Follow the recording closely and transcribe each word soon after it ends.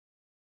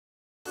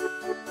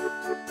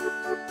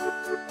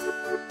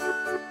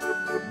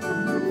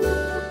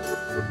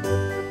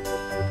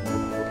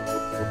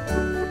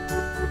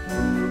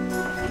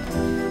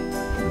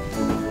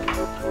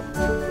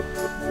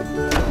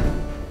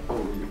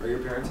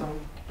some?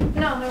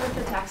 No, I'm with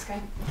the tax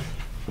guy.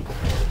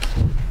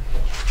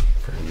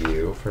 For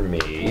you, for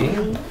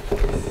me.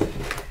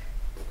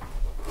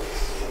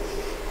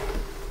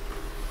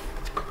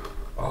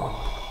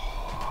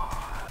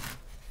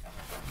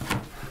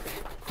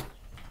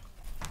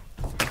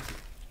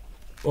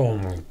 Oh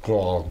my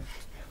God.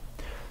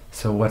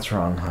 So what's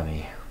wrong,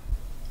 honey?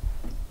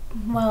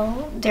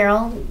 Well,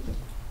 Daryl,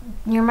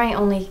 you're my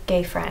only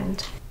gay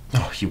friend.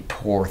 Oh, you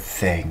poor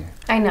thing.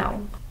 I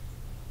know.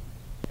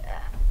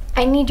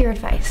 I need your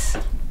advice.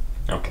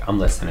 Okay, I'm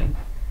listening.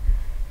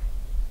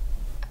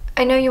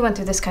 I know you went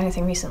through this kind of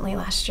thing recently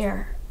last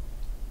year,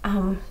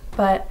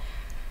 but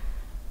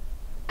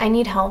I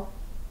need help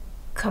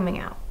coming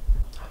out.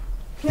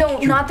 No,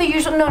 not the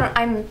usual. No,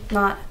 I'm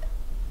not.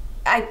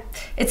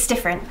 It's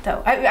different,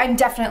 though. I'm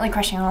definitely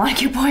crushing on a lot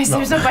of you boys. No.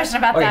 There's no question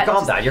about that.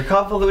 Calm down. You're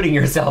convoluting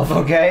yourself,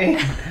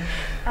 okay?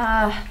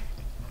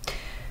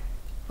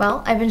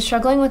 Well, I've been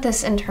struggling with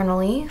this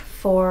internally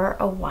for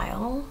a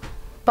while,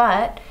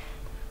 but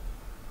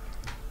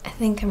I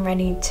think I'm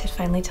ready to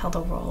finally tell the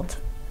world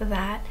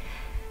that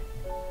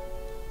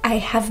I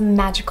have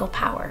magical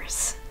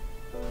powers.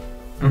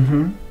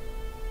 Mm-hmm.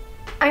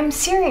 I'm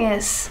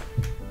serious.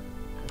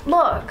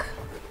 Look.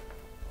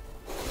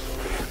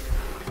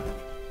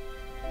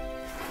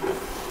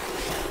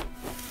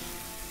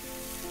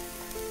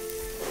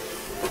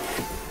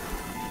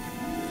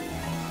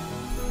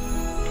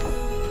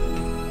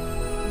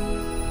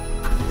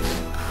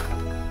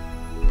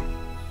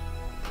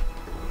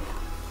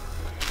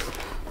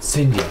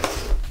 Cindy,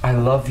 I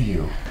love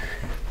you.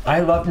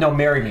 No,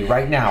 marry me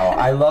right now.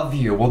 I love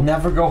you. We'll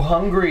never go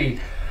hungry.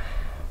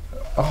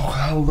 Oh,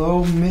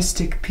 hello,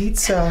 Mystic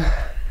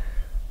Pizza.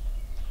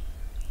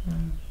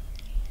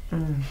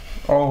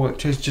 Oh, it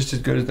tastes just as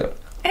good as the...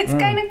 It's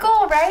kind of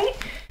cool, right?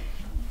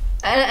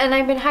 And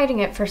I've been hiding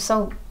it for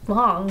so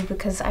long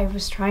because I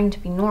was trying to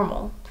be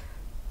normal.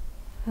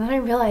 And then I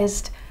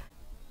realized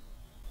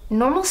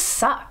normal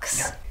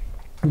sucks.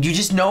 You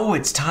just know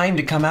it's time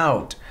to come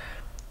out.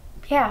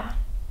 Yeah.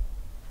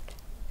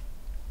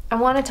 I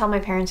want to tell my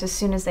parents as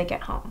soon as they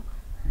get home.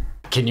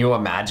 Can you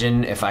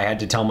imagine if I had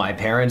to tell my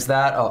parents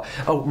that?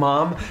 Oh,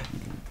 Mom,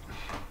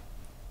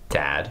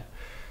 Dad.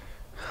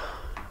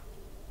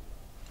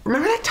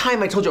 Remember that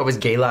time I told you I was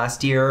gay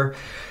last year?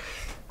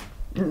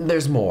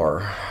 There's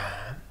more.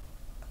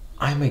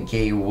 I'm a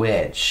gay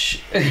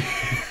witch.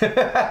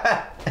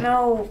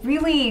 No,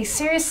 really,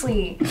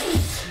 seriously.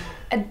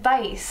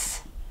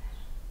 Advice.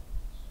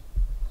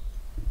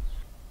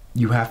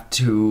 You have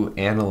to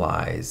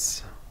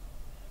analyze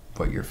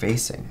what you're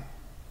facing.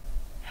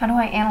 How do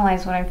I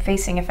analyze what I'm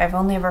facing if I've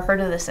only ever heard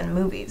of this in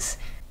movies?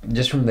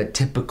 Just from the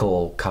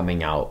typical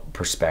coming out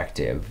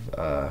perspective.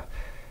 I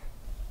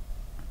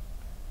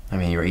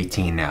mean, you're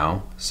 18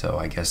 now, so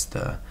I guess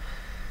the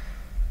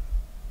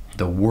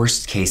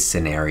worst case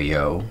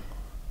scenario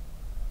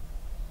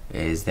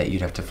is that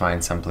you'd have to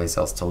find someplace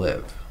else to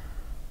live.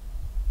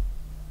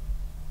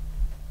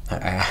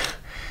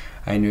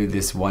 I knew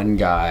this one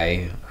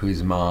guy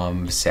whose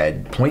mom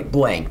said point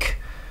blank,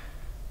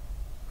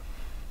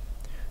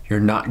 "You're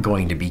not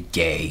going to be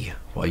gay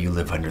while you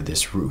live under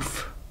this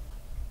roof."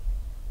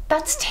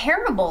 That's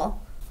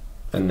terrible.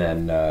 And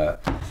then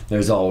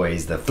there's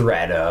always the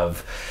threat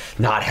of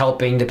not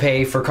helping to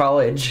pay for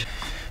college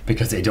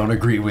because they don't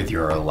agree with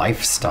your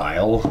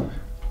lifestyle.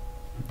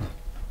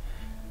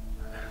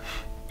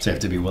 So you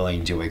have to be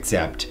willing to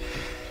accept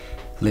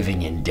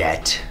living in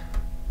debt,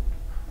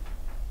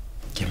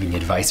 giving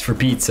advice for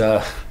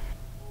pizza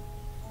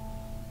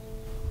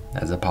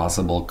as a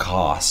possible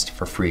cost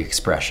for free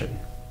expression.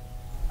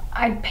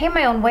 I'd pay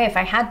my own way if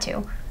I had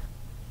to.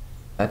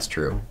 That's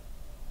true.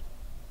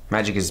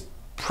 Magic is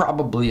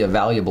probably a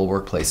valuable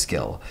workplace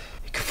skill.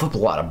 You can flip a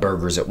lot of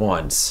burgers at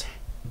once.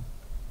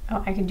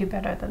 Oh, I can do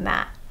better than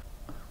that.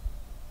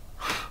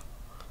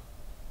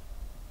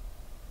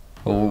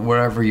 Well,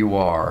 wherever you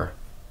are,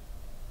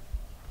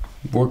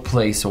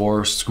 workplace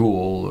or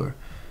school, or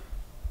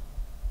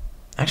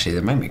actually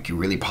that might make you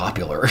really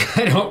popular.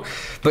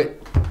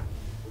 But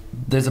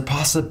there's a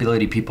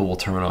possibility people will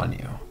turn on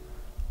you.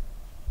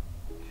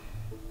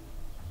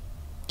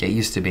 Get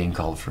used to being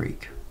called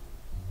freak.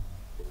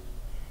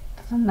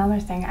 That's another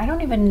thing. I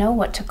don't even know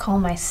what to call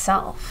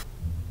myself.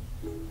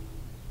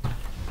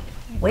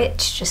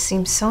 Witch just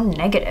seems so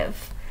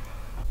negative.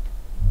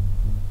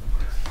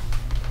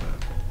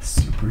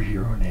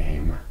 Superhero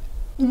name.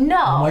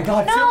 No. Oh my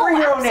God, no,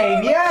 superhero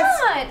name,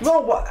 yes! Not.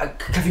 Well,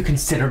 what, have you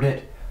considered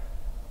it?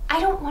 I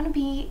don't want to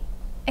be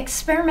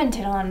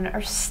experimented on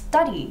or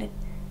studied.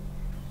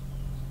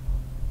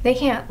 They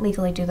can't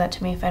legally do that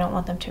to me if I don't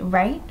want them to,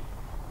 right?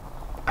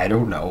 I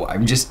don't know,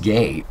 I'm just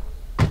gay.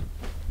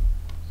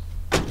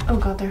 Oh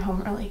God, they're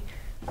home early.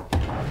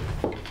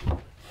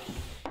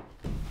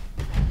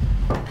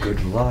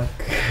 Good luck.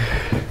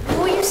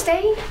 Will you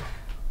stay?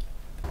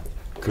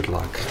 Good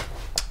luck.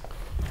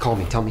 Call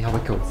me, tell me how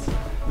it goes.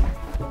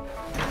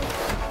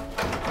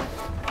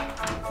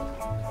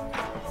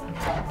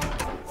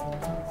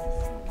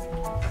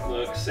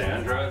 Look,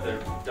 Sandra, the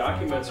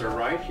documents are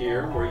right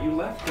here where you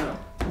left them.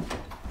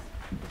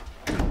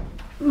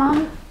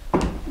 Mom,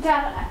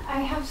 Dad,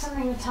 I have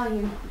something to tell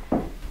you.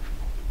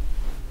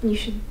 You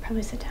should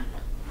probably sit down.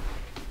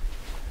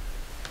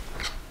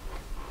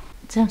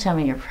 Don't tell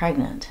me you're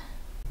pregnant.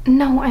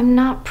 No, I'm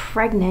not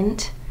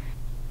pregnant.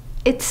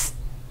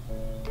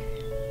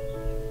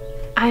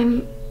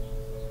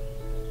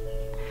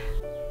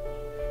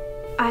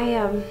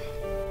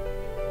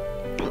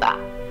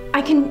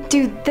 I can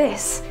do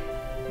this.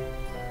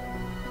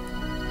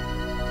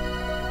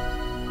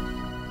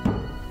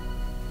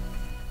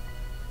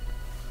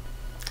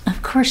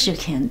 Of course you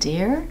can,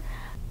 dear.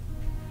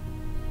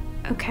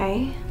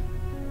 Okay.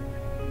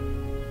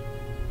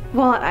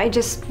 Well, I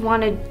just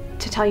wanted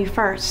to tell you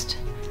first,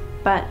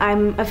 but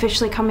I'm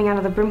officially coming out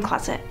of the broom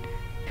closet.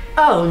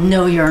 Oh,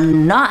 no, you're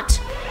not.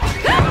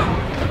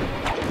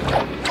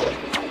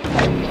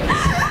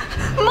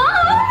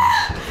 Mom!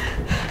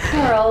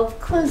 Harold,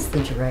 close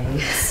the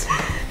drapes.